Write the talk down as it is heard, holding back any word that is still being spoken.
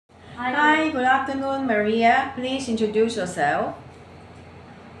Hi, good afternoon, Maria. Please introduce yourself.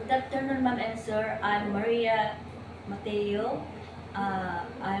 Good afternoon, ma'am and sir. I'm Maria Mateo.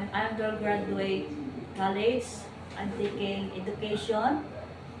 I'm undergraduate college. I'm taking education.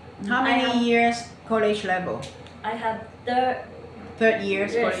 How many years college level? I have Third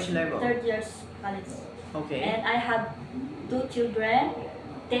years college level. third years college. Okay. And I have two children,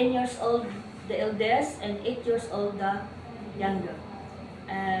 10 years old the eldest and 8 years old the younger.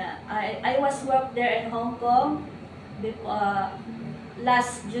 I was work there in Hong Kong before,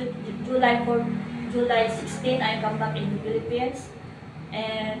 last July 16, I come back in the Philippines,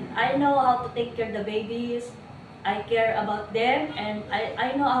 and I know how to take care of the babies. I care about them, and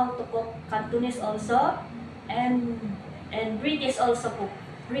I know how to cook Cantonese also, and British also cook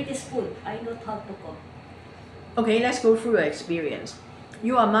British food. I know how to cook. Okay, let's go through your experience.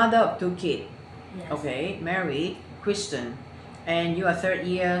 You are mother of two kids. Yes. Okay, married, Christian, and you are third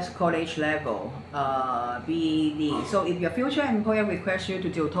years college level, BEd. So if your future employer requests you to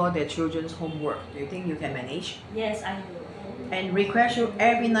tutor their children's homework, do you think you can manage? Yes, I do. And request you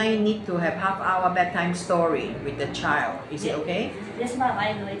every night need to have half-hour bedtime story with the child. Is it okay? Yes, ma'am.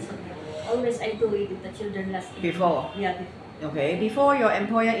 I know it's okay. Always I do it with the children last year. Before? Yeah, before. Okay, before your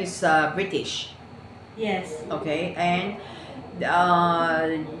employer is British. Yes. Okay, and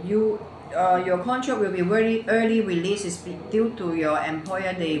your contract will be very early release is due to your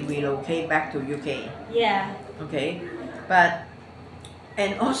employer they relocate back to UK. Yeah. Okay, but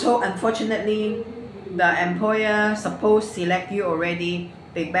and also unfortunately the employer supposed select you already,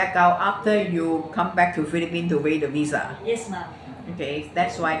 they back out after you come back to Philippines to wait the visa. Yes, ma'am. Okay,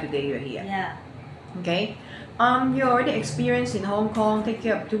 that's why today you're here. Yeah. Okay, you already experienced in Hong Kong, take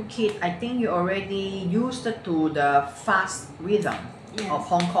care of two kids. I think you already used to the fast rhythm of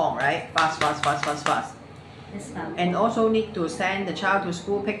Hong Kong, right? Fast. Yes, ma'am. And also need to send the child to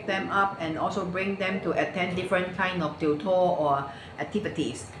school, pick them up, and also bring them to attend different kind of tutor or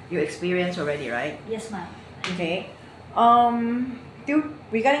activities. You experience already, right? Yes, ma'am. Okay.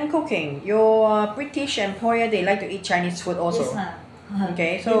 Regarding cooking, your British employer they like to eat Chinese food also. Yes, ma'am.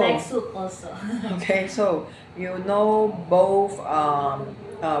 Okay, so they like soup also. okay, so you know both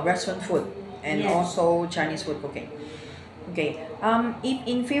restaurant food and Yes. also Chinese food cooking. Okay. If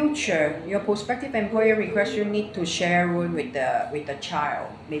in future your prospective employer requests you need to share room with the child,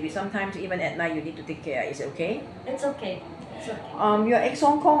 maybe sometimes even at night you need to take care. Is it okay? It's okay. It's okay. You're ex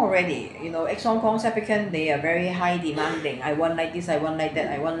Hong Kong already. You know, ex Hong Kong applicant they are very high demanding. I want like this. I want like that.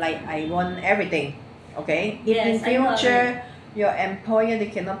 I want everything. Okay. If in Yes, I know future your employer they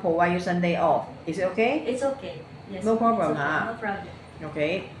cannot provide you Sunday off. Is it okay? It's okay. Yes. No problem, it's okay. huh? No problem.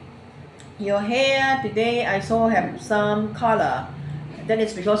 Okay. Your hair today I saw have some color. That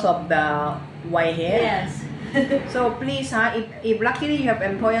is because of the white hair. Yes. So please, if luckily you have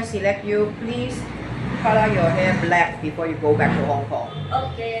employer select you, please color your hair black before you go back to Hong Kong.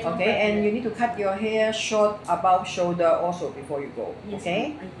 Okay. Okay, and you need to cut your hair short above shoulder also before you go. Yes,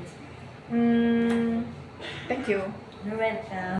 Okay. ma'am. Thank you. You're welcome.